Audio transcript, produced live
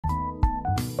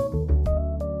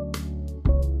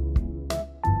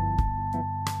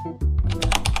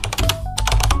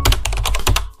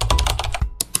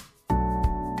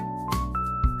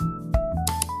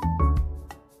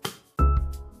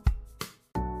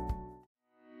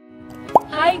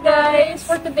Hi guys!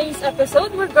 For today's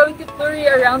episode, we're going to tour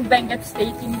you around Benguet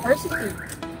State University.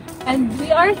 And we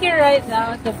are here right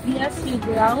now at the BSU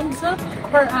grounds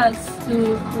for us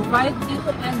to provide you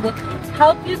and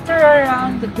help you tour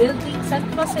around the buildings and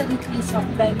facilities of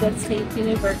Benguet State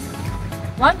University.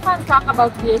 One fun fact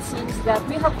about BSU is that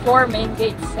we have 4 main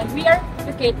gates and we are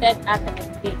located at the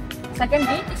main gate. Second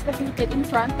gate is located in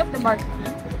front of the marquee.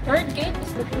 Third gate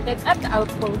is located at the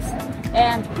outpost.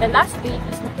 And the last gate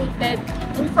is located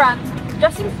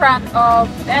just in front of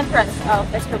the entrance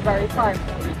of the Strawberry Park.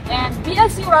 And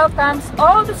BSU welcomes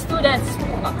all the students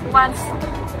who want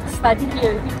to study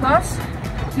here because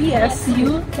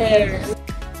BSU cares.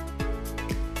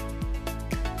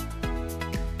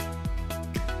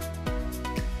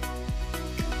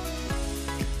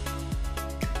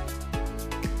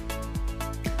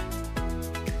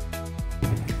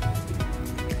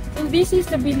 And this is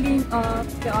the building of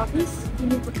the office,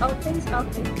 the Pucol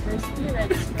of the University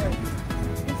Register.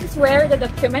 This is where the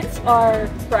documents are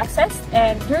processed,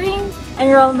 and during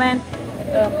enrollment,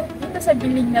 dito sa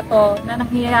building na to na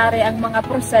nangyayari ang mga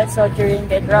proseso during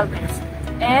the enrollments.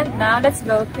 And now, let's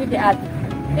go to the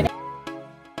admin.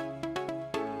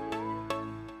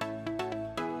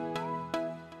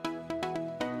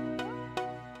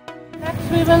 Next,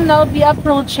 we will now be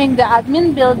approaching the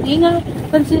admin building,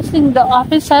 consisting the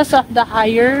offices of the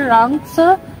higher ranks,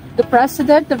 the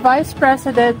president, the vice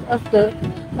president of the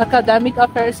academic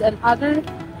affairs, and other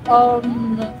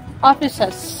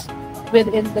offices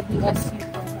within the BSU.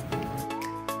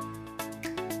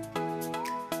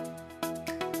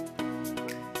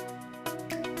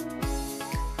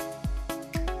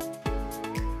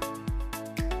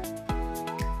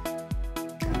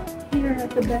 Here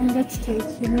at the Benguet State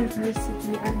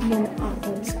University admin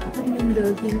office, admin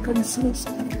building consists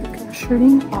of the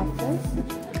cashiering office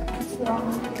as well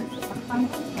as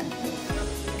accounting office.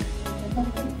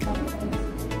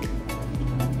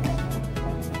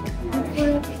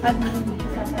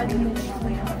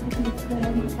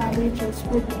 Colleges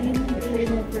within the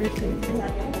university.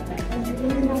 And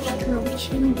we're now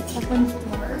approaching the second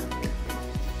floor.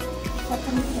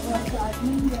 Second floor of the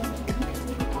admin building.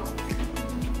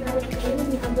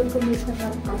 We have the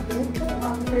commissioner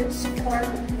office for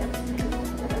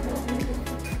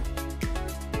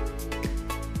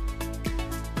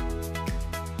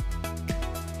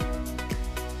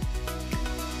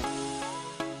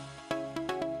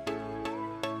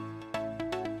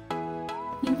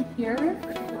here,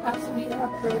 as we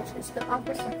approach, is the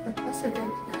office of the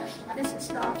president. This is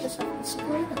the office of the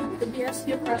school, the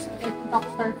BSU president,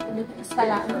 Dr.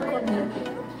 Siana Rosendo.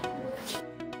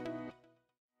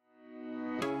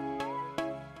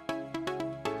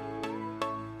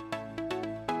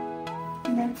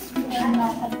 Next, we are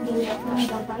now approaching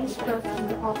the vice president,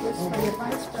 the office for the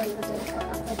vice president for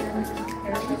academic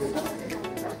affairs.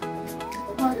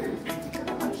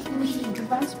 The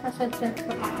Vice President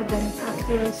for Academic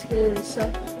Affairs is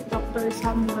Dr.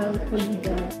 Samuel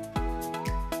Polida.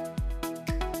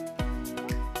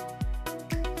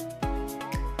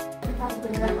 We have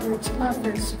the records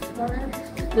office for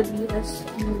the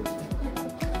BSU.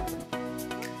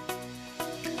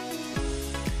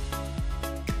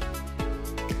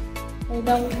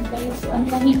 Kaya guys, ang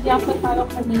nahihiya ko tayo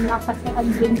kanina kasi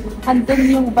andun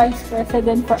yung Vice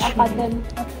President for Academic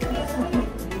Affairs.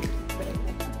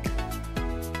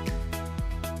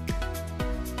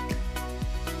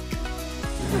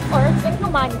 Arts and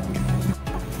Humanities.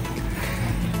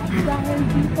 Dahil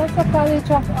dito sa College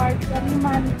of Arts and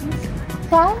Humanities,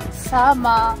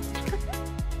 sama.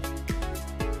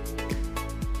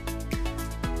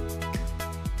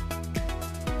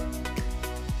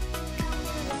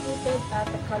 Located at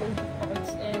the College of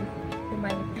Arts and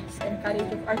Humanities. And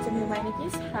College of Arts and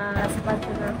Humanities has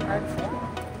Bachelor of Arts in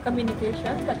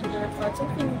Communication, Bachelor of Arts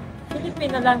in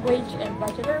Filipino Language, and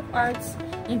Bachelor of Arts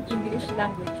in English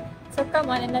Language. So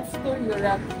come on and let's tour you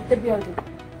around the building.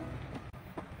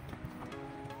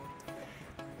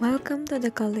 Welcome to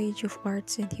the College of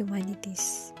Arts and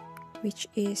Humanities, which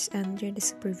is under the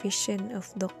supervision of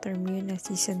Dr. Myla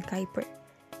Marcos.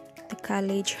 The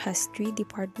college has 3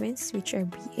 departments, which are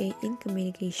BA in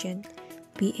Communication,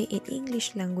 BA in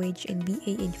English Language, and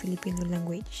BA in Filipino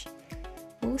Language.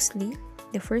 Mostly,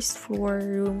 the first floor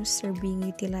rooms are being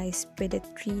utilized by the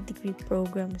 3-degree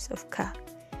programs of CA,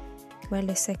 while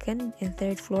the second and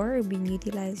third floor are being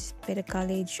utilized by the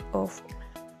College of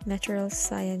Natural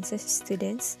Sciences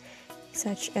students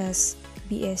such as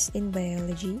BS in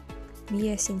Biology,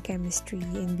 BS in Chemistry,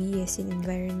 and BS in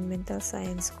Environmental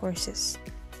Science courses.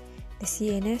 The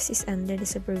CNS is under the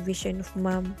supervision of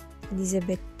Ma'am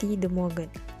Elizabeth T.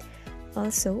 Dumogan.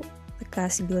 Also, The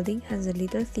CAS building has a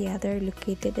little theater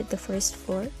located at the first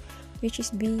floor, which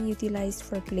is being utilized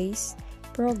for plays,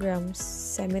 programs,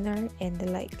 seminar, and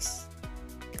the likes.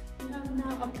 We have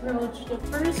now approached the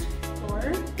first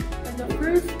floor and the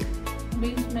first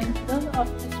basement of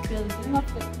this building of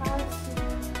the CAS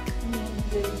main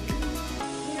building.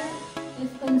 Here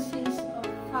it consists of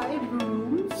 5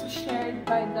 rooms shared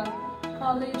by the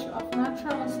College of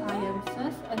Natural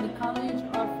Sciences and the College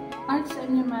of Arts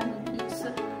and Humanities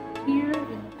here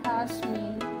in CAS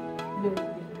main building.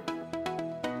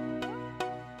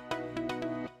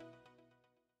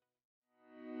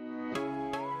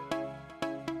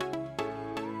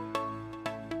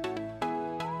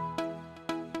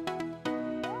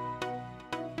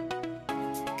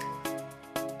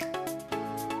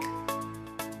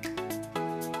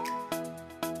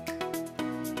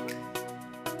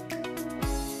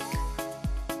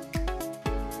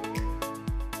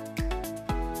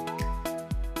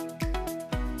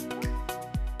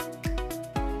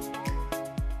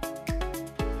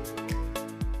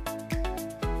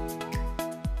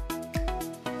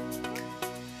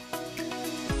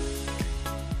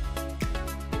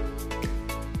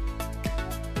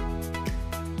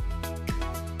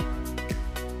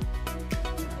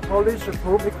 College of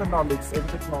Home Economics and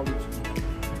Technology.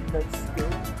 Let's go.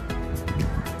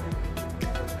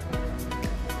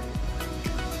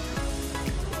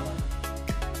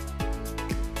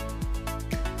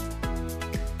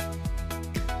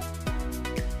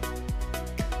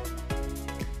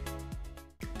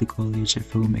 The College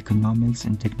of Home Economics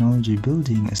and Technology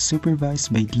building, as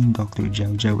supervised by Dean Dr.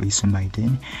 Carljeff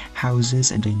Wailen,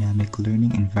 houses a dynamic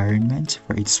learning environment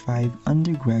for its 5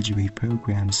 undergraduate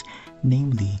programs,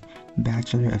 namely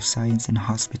Bachelor of Science in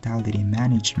Hospitality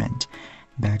Management,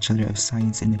 Bachelor of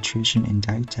Science in Nutrition and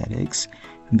Dietetics,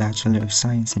 Bachelor of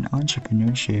Science in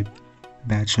Entrepreneurship,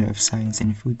 Bachelor of Science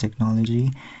in Food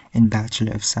Technology, and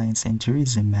Bachelor of Science in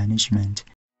Tourism Management.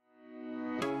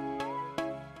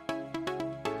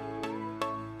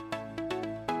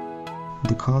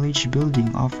 The college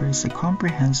building offers a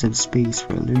comprehensive space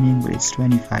for learning with its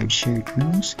 25 shared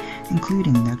rooms,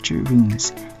 including lecture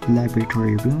rooms,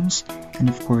 laboratory rooms, and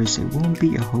of course it won't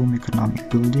be a home economic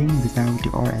building without the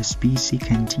RSBC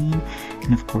canteen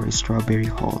and of course Strawberry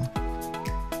Hall.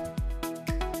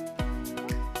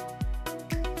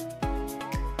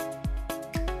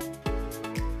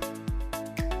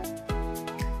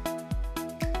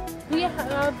 We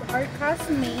have our CAS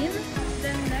main,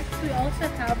 then next we also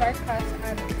have our CAS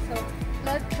annex. So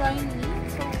let's join me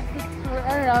so we can tour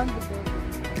around the building.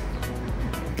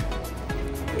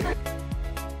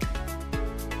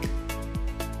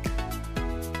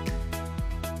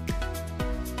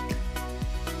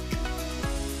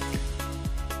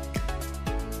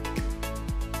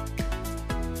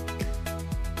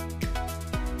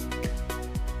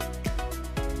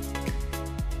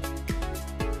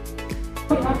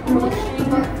 Approaching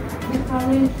the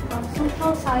College of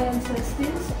Social Sciences,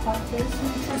 this office,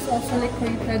 which is also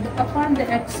located upon the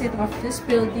exit of this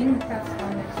building, CAS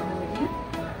Annex building.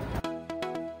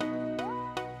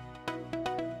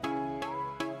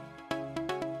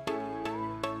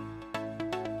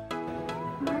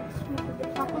 Next, we have the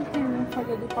faculty room for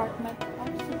the Department of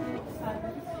Social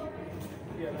Science.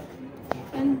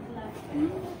 And lastly,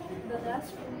 the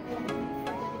last room will be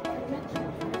for the Department of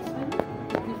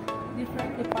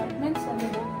different departments and the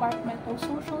Department of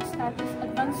Social Studies,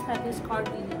 Advanced Studies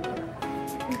Coordinator.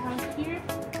 We have here,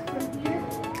 from here,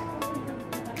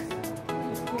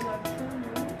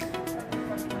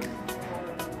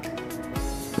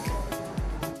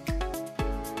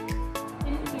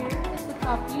 and here is the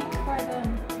copy for the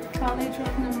College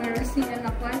of Numeracy and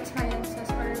Applied Sciences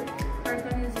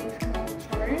organizational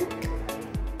chart,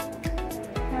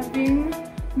 having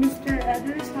Mr.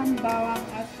 Ederson Bawang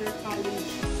as their college.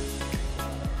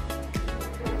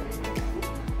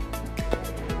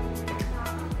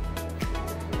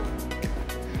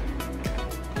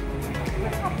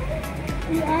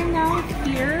 We are now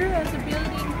here at the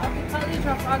building of the College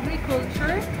of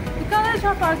Agriculture. The College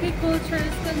of Agriculture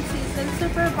consists and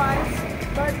supervised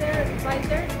by their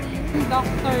dean,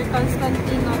 Dr.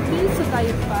 Constantino T.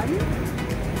 Sudaypan.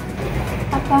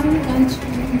 Upon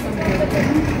entering the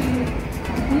building,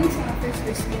 the dean's office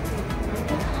is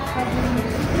located. Having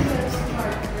visited the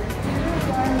start,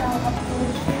 we are now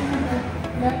approaching the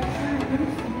lecture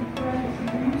rooms, the different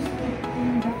rooms in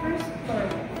the first floor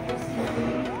of the city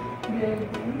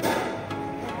building.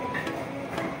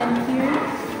 And here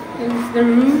is the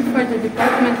room for the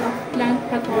Department of Plant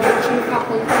Pathology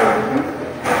faculty room.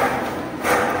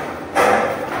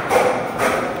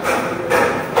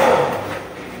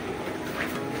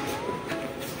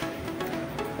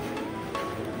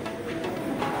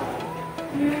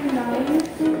 We're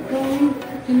live to go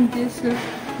in this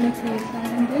location,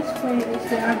 and this floor is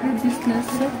the agribusiness.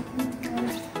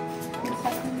 The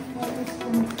second floor is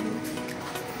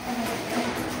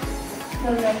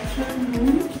the lecture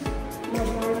rooms,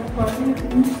 laboratory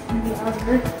rooms, and the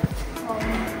other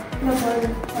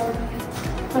laboratory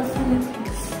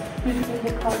facilities within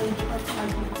the College of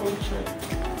Agriculture.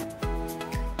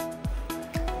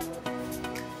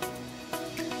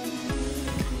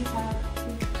 We have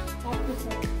the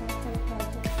officer special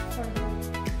projects for the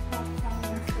top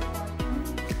science department.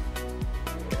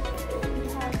 We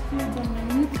have here the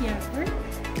mini theater.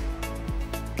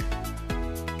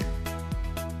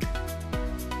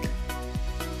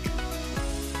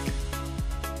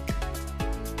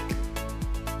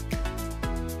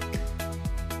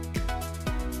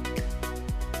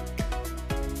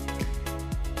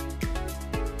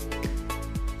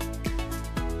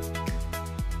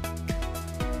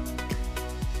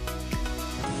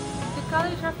 The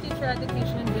College of Teacher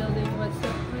Education building was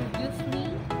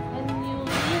previously and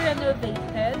newly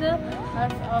renovated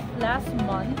as of last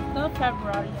month,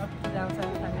 February of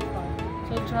 2025.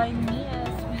 So join me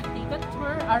as we take a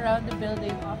tour around the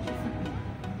building of the city.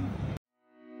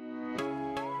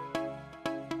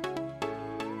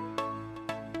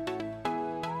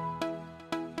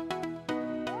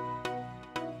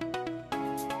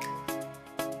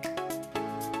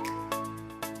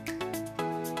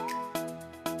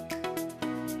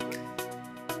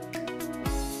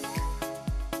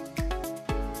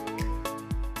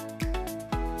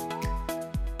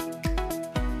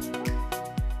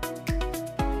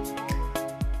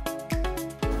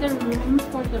 The room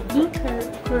for the Blue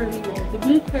Courier. The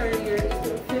Blue Courier is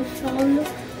the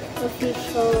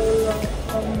official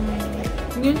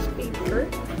newspaper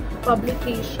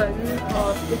publication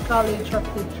of the College of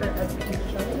Teacher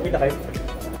Education.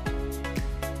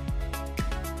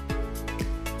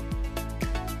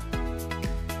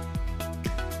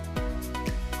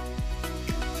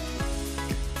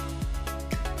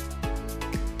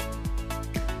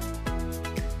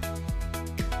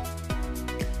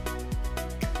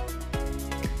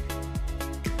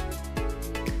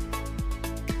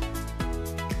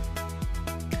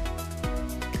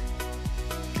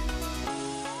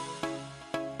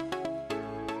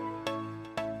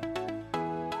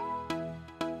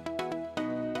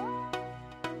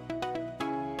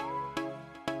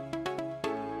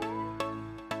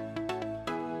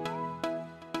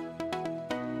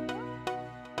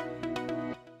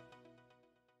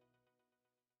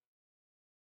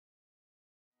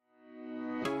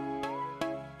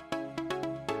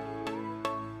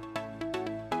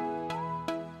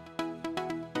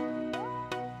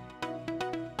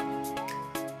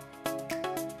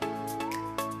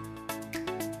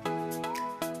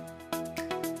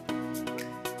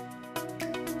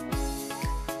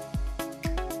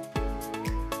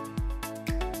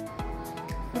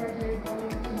 Further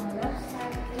going to my left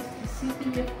side is the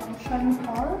City Function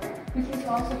Hall, which is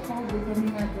also called the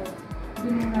Dominador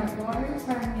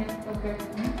Sarmiento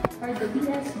Garden, or the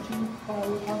DSG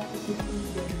Hall of the City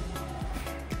building.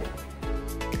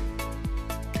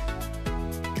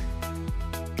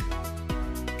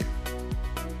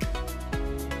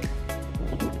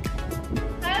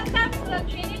 Welcome to the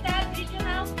Trinidad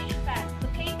Regional Fish Pad,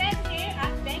 located here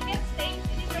at Benguet State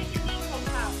University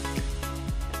compound.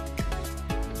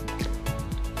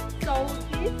 So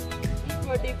this is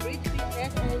for the bridge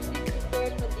fitness and this is for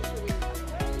conditioning.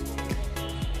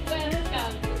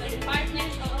 Welcome to the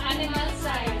Department of Animal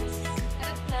Science.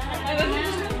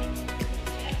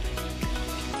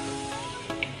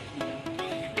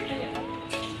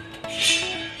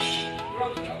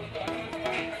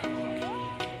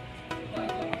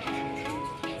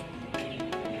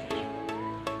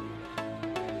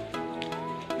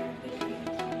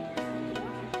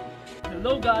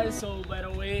 Hello guys, so by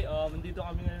the way, nandito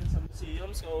kami ngayon sa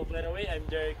museum. So by the way, I'm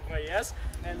Derek Reyes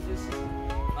and this is...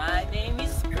 My name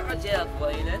is Carljeff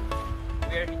Wailen.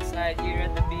 We're inside here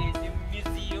at the BSU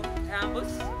Museum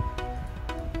campus.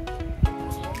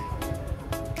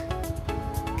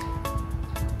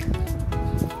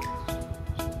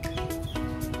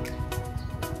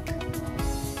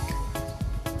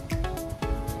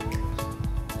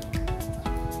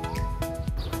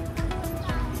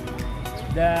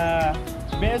 The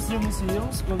BSU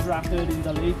Museums constructed in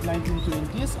the late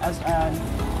 1920s as an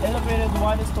elevated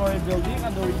one-story building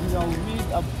and original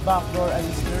with a back door and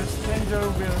stairs. Stranger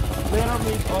were later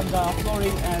made on the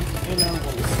flooring and inner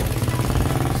walls.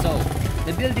 So,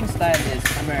 the building style is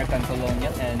American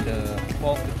Colonial and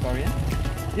folk Victorian.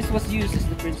 This was used as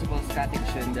the principal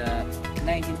cottage in the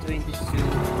 1920s to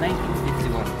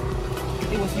 1951.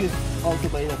 It was used also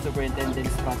by the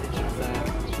superintendent's passage as a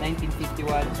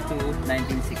 1951 to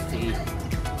 1968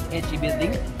 HE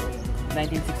building,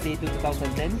 1968 to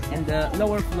 2010, and the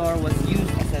lower floor was used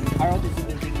as an ROTC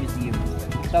building museum,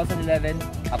 2011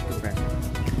 up to present.